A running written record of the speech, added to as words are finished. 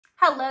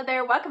Hello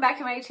there, welcome back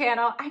to my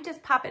channel. I'm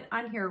just popping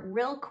on here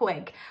real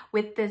quick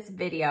with this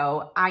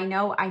video. I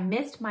know I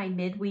missed my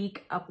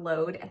midweek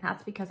upload, and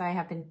that's because I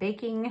have been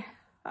baking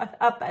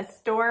up a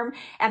storm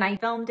and I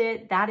filmed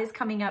it. That is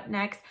coming up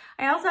next.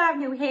 I also have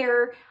new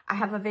hair. I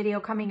have a video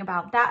coming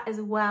about that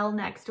as well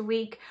next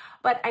week,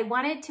 but I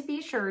wanted to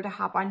be sure to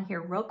hop on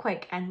here real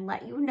quick and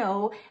let you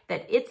know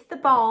that It's the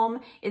Balm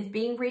is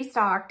being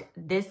restocked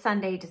this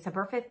Sunday,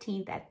 December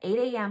 15th at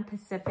 8 a.m.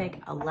 Pacific,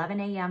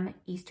 11 a.m.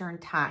 Eastern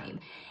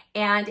time.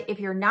 And if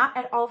you're not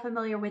at all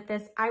familiar with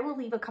this, I will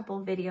leave a couple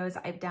of videos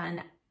I've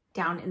done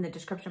down in the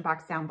description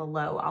box down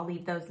below. I'll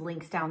leave those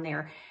links down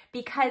there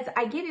because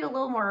I give you a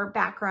little more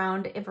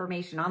background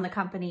information on the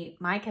company,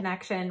 my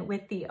connection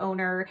with the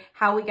owner,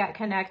 how we got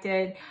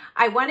connected.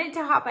 I wanted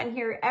to hop on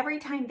here every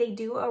time they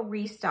do a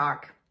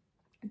restock.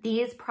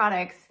 These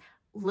products,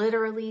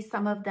 literally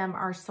some of them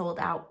are sold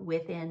out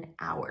within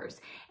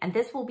hours, and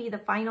this will be the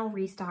final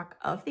restock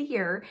of the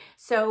year.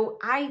 So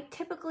I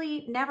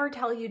typically never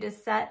tell you to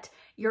set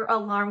your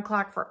alarm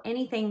clock for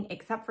anything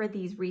except for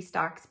these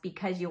restocks,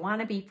 because you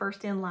want to be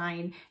first in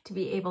line to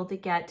be able to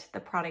get the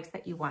products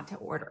that you want to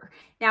order.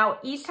 Now,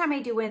 each time I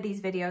do one of these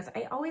videos,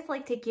 I always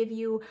like to give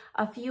you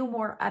a few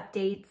more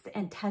updates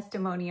and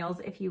testimonials,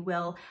 if you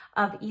will,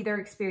 of either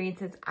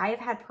experiences I've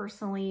had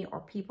personally or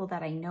people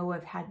that I know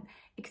have had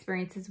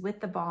experiences with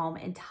the balm,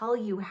 and tell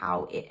you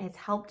how it has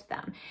helped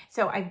them.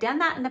 So I've done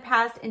that in the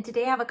past, and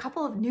today I have a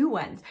couple of new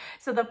ones.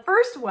 So the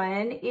first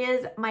one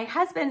is my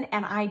husband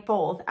and I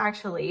both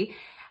actually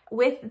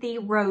with the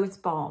rose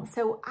balm.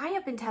 So I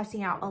have been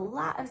testing out a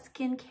lot of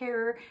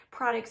skincare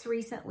products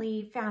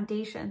recently,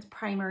 foundations,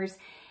 primers,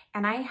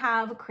 and I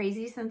have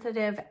crazy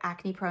sensitive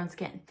acne prone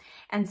skin.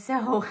 And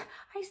so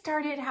I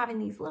started having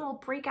these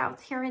little breakouts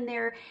here and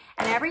there.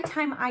 And every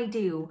time I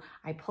do,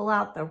 I pull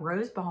out the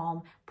rose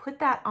balm, put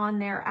that on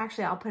there.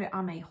 Actually, I'll put it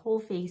on my whole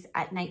face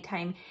at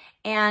nighttime.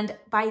 And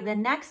by the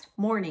next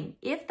morning,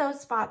 if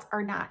those spots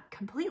are not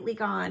completely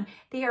gone,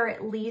 they are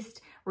at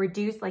least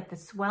reduced, like the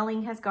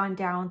swelling has gone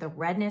down, the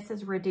redness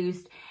is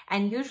reduced,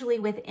 and usually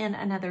within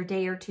another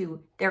day or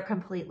two, they're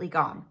completely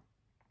gone.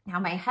 Now,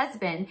 my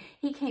husband,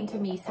 he came to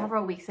me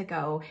several weeks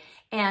ago,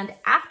 and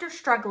after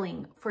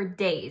struggling for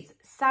days,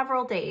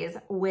 several days,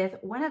 with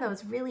one of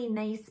those really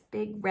nice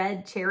big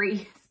red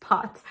cherry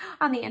spots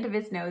on the end of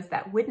his nose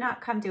that would not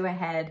come to a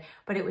head,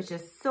 but it was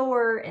just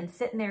sore and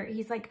sitting there,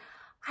 he's like,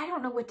 I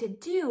don't know what to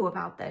do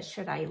about this.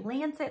 Should I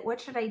lance it?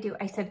 What should I do?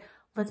 I said,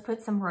 let's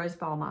put some rose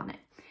balm on it.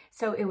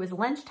 So it was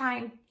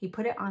lunchtime. He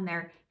put it on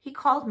there. He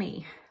called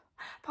me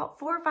about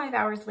 4 or 5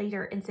 hours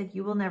later and said,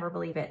 you will never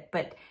believe it,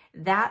 but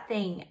that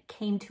thing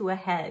came to a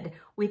head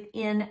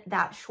within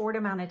that short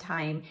amount of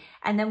time.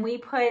 And then we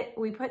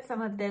put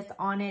some of this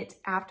on it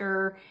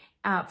after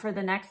for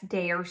the next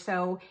day or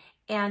so,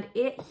 and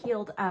it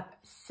healed up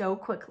so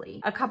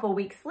quickly. A couple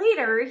weeks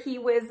later, he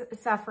was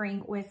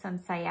suffering with some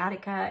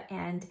sciatica,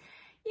 and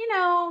you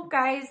know,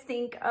 guys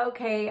think,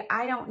 okay,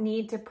 I don't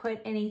need to put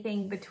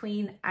anything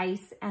between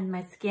ice and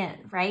my skin,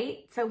 right?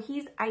 So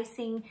he's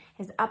icing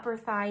his upper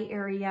thigh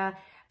area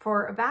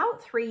for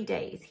about 3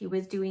 days. He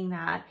was doing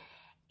that.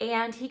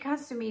 And he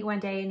comes to me one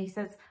day and he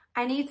says,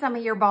 I need some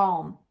of your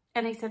balm.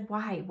 And I said,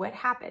 why? What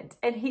happened?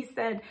 And he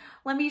said,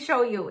 let me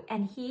show you.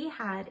 And he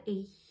had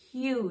a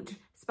huge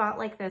spot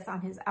like this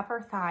on his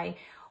upper thigh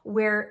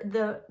where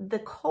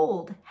the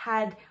cold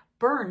had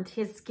burned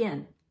his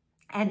skin,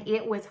 and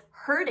it was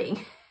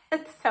hurting.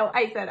 So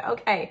I said,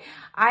 okay,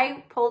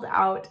 I pulled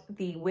out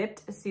the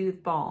Whipped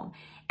Soothe Balm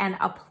and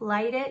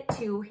applied it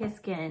to his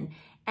skin.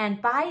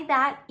 And by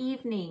that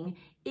evening,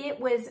 it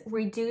was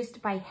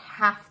reduced by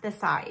half the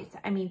size.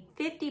 I mean,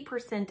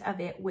 50% of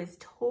it was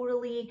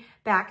totally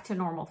back to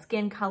normal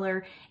skin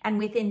color. And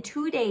within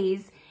 2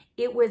 days,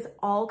 it was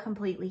all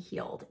completely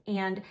healed.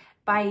 And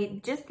by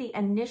just the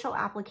initial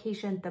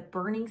application, the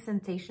burning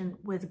sensation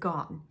was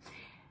gone.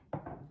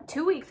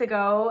 2 weeks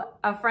ago,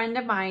 a friend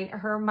of mine,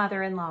 her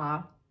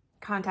mother-in-law,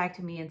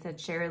 contacted me and said,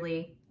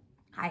 Sharalee,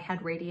 I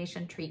had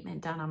radiation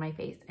treatment done on my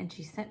face. And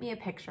she sent me a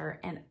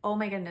picture, and oh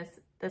my goodness,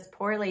 this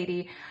poor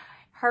lady,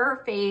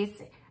 her face,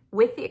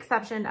 with the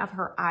exception of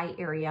her eye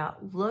area,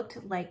 looked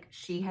like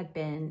she had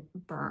been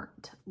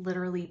burned,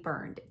 literally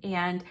burned.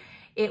 And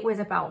it was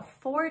about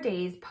 4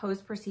 days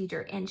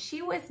post-procedure, and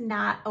she was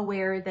not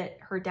aware that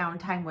her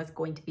downtime was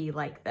going to be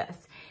like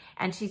this.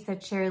 And she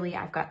said, Sharalee,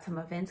 I've got some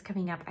events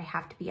coming up. I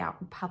have to be out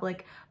in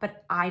public,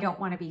 but I don't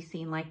want to be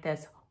seen like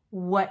this.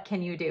 What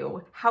can you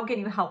do? How can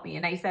you help me?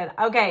 And I said,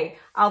 okay,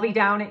 I'll be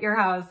down at your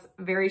house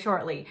very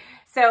shortly.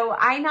 So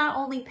I not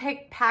only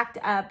packed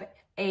up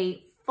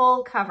a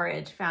full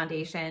coverage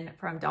foundation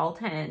from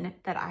Dalton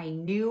that I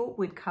knew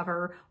would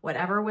cover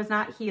whatever was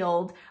not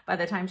healed by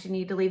the time she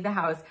needed to leave the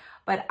house,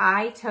 but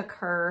I took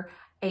her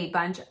a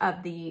bunch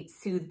of the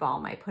Soothe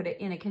Balm. I put it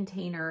in a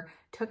container,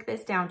 took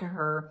this down to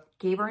her,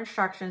 gave her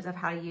instructions of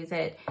how to use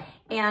it.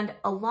 And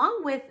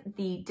along with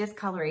the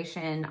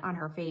discoloration on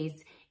her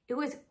face, it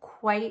was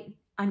quite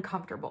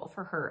uncomfortable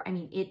for her. I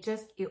mean, it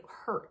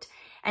hurt.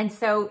 And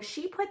so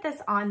she put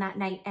this on that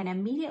night and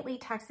immediately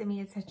texted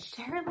me and said,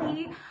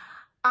 Sharalee,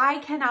 I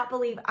cannot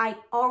believe I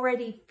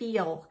already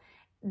feel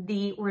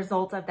the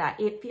results of that.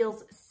 It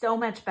feels so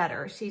much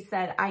better. She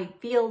said, I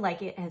feel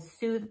like it has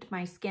soothed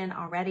my skin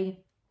already.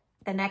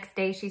 The next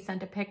day she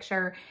sent a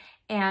picture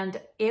and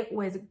it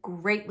was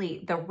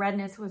the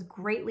redness was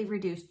greatly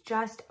reduced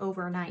just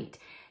overnight.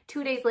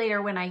 2 days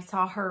later when I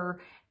saw her,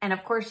 and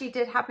of course she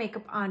did have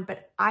makeup on,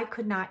 but I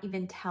could not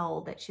even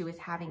tell that she was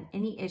having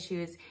any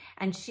issues.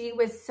 And she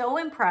was so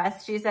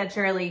impressed. She said,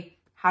 Shirley,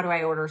 how do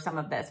I order some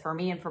of this for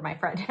me and for my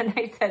friend? And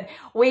I said,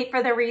 wait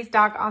for the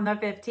restock on the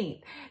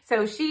 15th.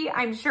 So she,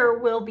 I'm sure,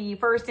 will be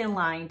first in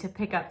line to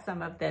pick up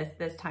some of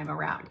this time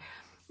around.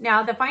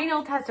 Now, the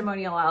final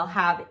testimonial I'll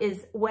have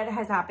is what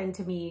has happened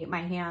to me, my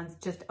hands,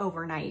 just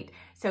overnight.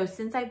 So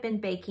since I've been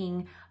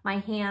baking, my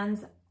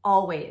hands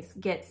always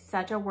get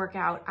such a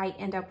workout. I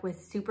end up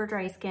with super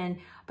dry skin,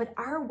 but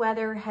our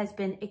weather has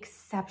been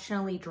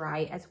exceptionally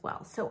dry as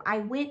well. So I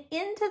went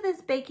into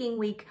this baking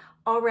week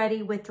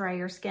already with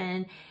drier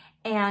skin,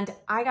 and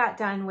I got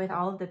done with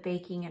all of the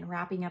baking and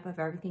wrapping up of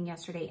everything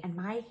yesterday, and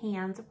my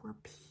hands were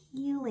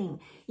peeling.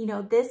 You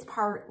know, this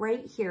part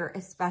right here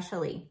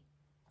especially.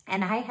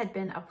 And I had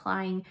been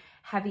applying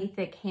heavy,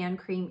 thick hand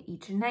cream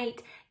each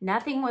night.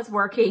 Nothing was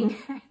working.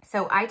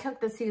 So I took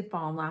the Soothe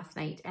Balm last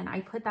night and I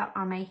put that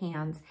on my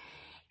hands.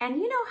 And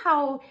you know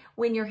how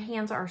when your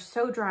hands are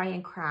so dry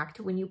and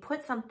cracked, when you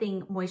put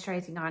something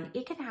moisturizing on,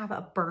 it can have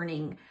a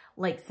burning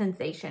like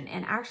sensation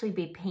and actually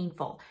be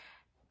painful.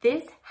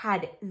 This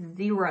had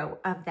zero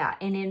of that.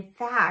 And in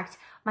fact,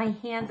 my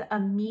hands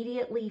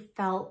immediately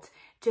felt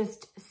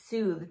just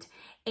soothed.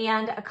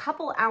 And a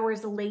couple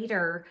hours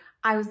later,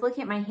 I was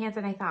looking at my hands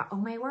and I thought, oh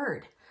my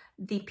word,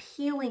 the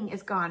peeling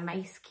is gone.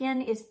 My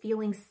skin is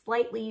feeling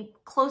slightly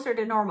closer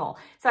to normal.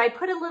 So I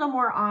put a little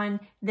more on,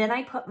 then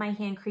I put my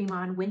hand cream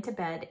on, went to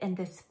bed, and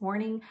this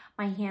morning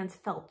my hands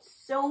felt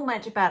so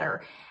much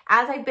better.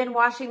 As I've been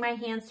washing my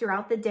hands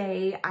throughout the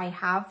day, I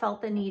have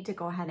felt the need to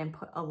go ahead and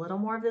put a little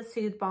more of the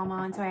Soothe Balm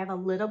on. So I have a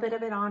little bit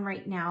of it on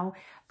right now,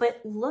 but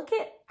look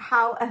at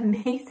how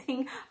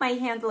amazing my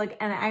hands look.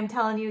 And I'm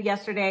telling you,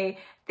 yesterday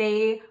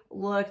they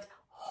looked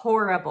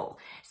horrible.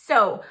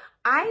 So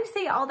I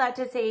say all that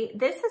to say,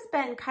 this has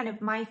been kind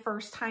of my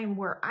first time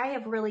where I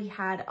have really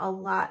had a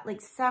lot,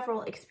 like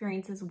several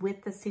experiences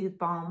with the Soothe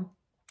Balm.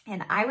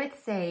 And I would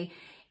say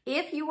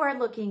if you are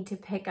looking to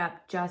pick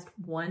up just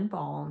one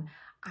balm,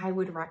 I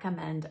would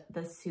recommend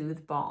the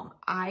Soothe Balm.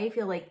 I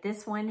feel like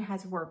this one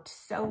has worked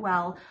so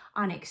well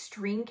on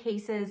extreme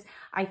cases.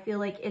 I feel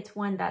like it's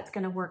one that's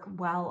gonna work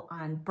well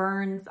on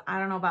burns. I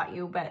don't know about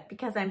you, but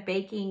because I'm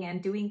baking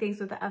and doing things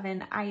with the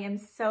oven, I am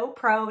so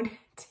prone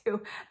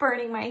to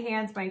burning my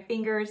hands, my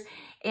fingers,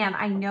 and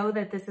I know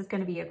that this is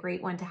gonna be a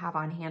great one to have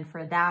on hand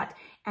for that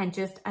and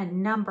just a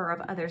number of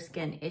other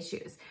skin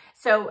issues.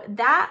 So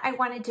that I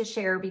wanted to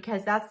share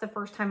because that's the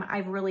first time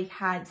I've really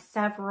had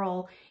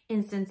several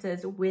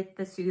instances with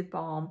the Soothe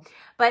Balm.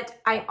 But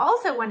I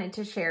also wanted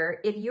to share,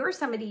 if you're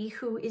somebody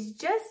who is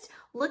just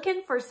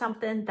looking for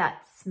something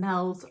that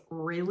smells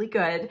really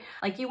good,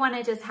 like you want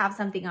to just have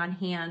something on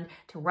hand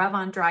to rub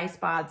on dry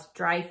spots,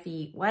 dry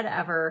feet,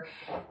 whatever,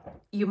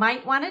 you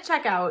might want to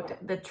check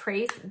out the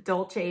Tres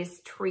Dulces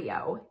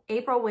Trio.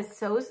 April was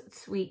so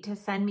sweet to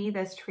send me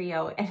this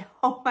trio, and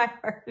oh my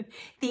word,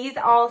 these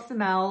all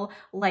smell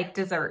like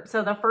dessert.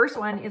 So the first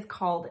one is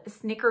called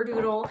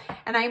Snickerdoodle,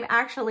 and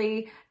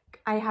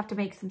I have to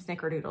make some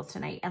snickerdoodles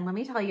tonight. And let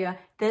me tell you,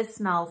 this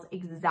smells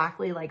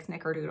exactly like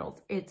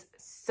snickerdoodles. It's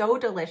so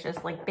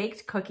delicious, like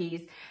baked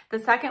cookies. The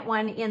second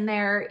one in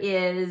there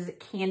is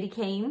candy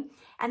cane.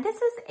 And this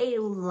is a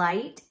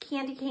light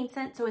candy cane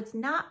scent, so it's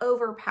not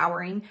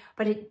overpowering,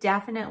 but it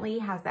definitely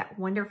has that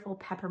wonderful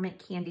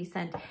peppermint candy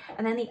scent.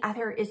 And then the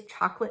other is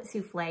chocolate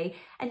souffle.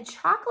 And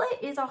chocolate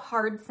is a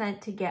hard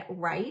scent to get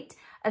right,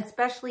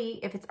 especially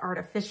if it's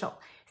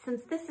artificial.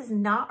 Since this is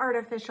not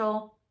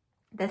artificial,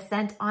 the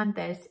scent on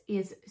this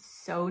is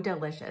so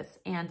delicious,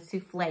 and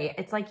souffle.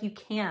 It's like you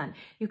can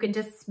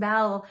just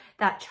smell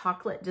that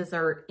chocolate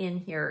dessert in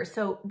here.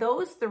 So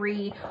those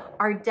three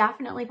are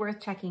definitely worth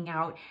checking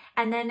out.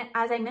 And then,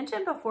 as I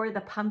mentioned before,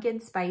 the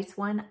pumpkin spice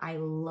one, I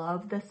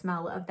love the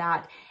smell of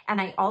that. And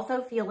I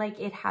also feel like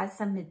it has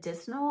some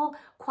medicinal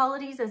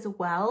qualities as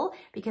well,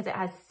 because it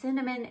has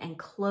cinnamon and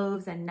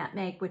cloves and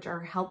nutmeg, which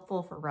are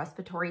helpful for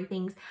respiratory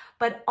things.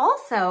 But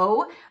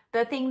also,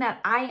 the thing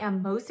that I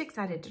am most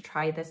excited to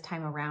try this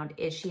time around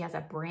is she has a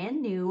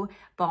brand new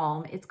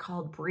balm. It's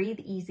called Breathe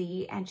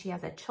Easy, and she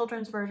has a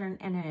children's version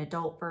and an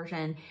adult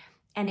version.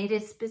 And it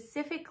is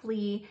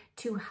specifically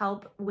to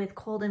help with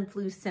cold and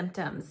flu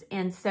symptoms.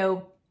 And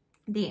so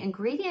the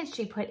ingredients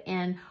she put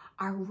in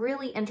are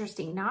really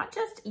interesting, not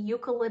just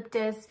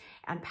eucalyptus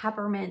and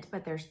peppermint,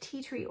 but there's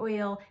tea tree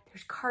oil,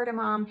 there's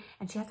cardamom,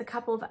 and she has a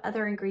couple of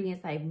other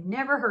ingredients that I've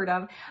never heard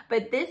of.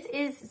 But this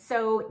is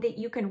so that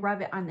you can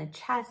rub it on the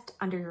chest,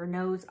 under your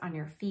nose, on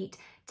your feet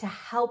to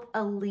help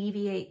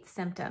alleviate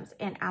symptoms.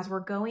 And as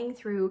we're going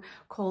through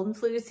cold and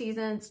flu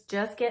seasons,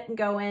 just getting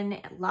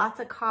going, lots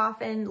of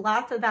coughing,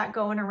 lots of that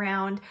going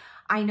around,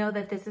 I know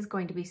that this is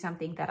going to be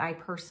something that I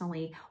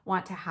personally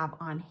want to have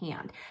on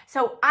hand.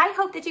 So I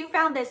hope that you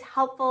found this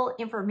helpful,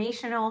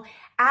 informational.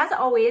 As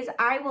always,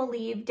 I will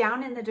leave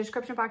down in the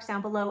description box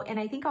down below, and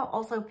I think I'll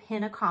also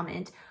pin a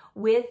comment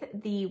with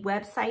the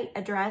website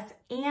address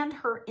and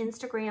her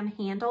Instagram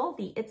handle,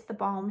 the It's the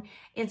Balm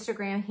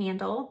Instagram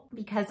handle,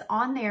 because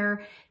on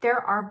there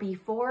are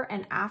before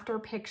and after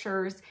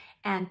pictures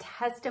and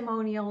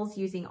testimonials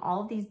using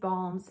all of these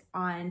balms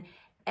on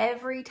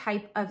every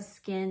type of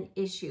skin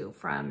issue,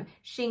 from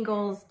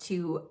shingles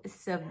to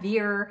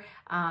severe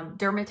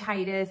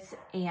dermatitis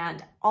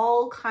and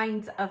all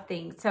kinds of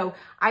things. So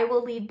I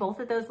will leave both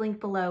of those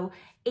linked below,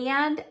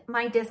 and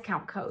my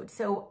discount code.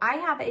 So I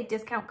have a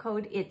discount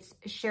code. It's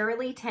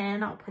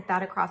Sharalee10. I'll put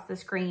that across the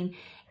screen.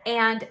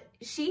 And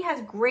she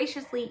has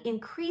graciously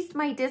increased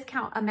my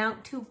discount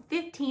amount to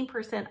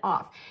 15%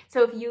 off.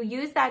 So if you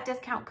use that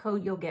discount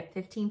code, you'll get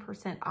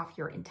 15% off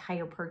your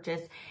entire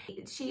purchase.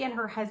 She and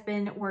her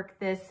husband work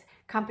this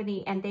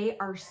company, and they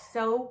are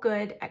so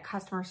good at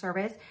customer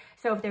service.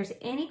 So if there's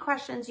any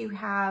questions you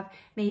have,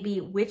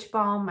 maybe which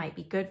balm might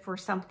be good for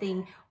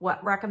something,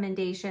 what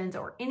recommendations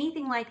or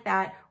anything like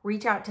that,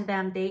 reach out to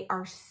them. They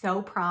are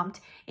so prompt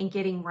in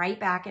getting right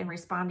back and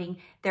responding.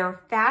 They're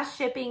fast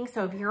shipping.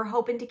 So if you're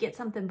hoping to get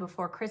something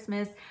before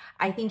Christmas,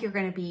 I think you're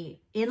going to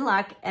be in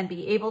luck and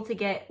be able to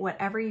get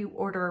whatever you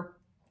order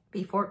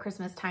before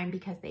Christmas time,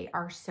 because they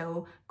are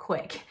so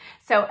quick.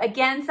 So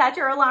again, set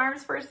your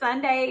alarms for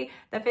Sunday,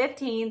 the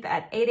 15th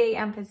at 8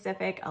 a.m.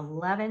 Pacific,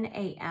 11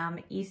 a.m.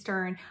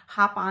 Eastern.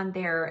 Hop on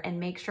there and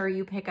make sure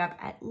you pick up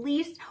at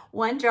least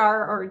one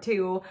jar or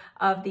two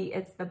of the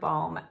It's the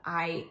Balm.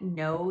 I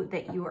know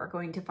that you are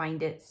going to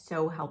find it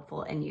so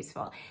helpful and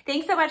useful.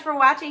 Thanks so much for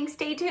watching.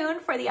 Stay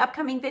tuned for the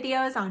upcoming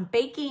videos on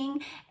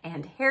baking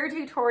and hair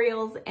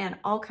tutorials and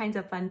all kinds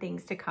of fun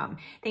things to come.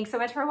 Thanks so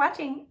much for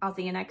watching. I'll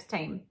see you next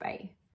time. Bye.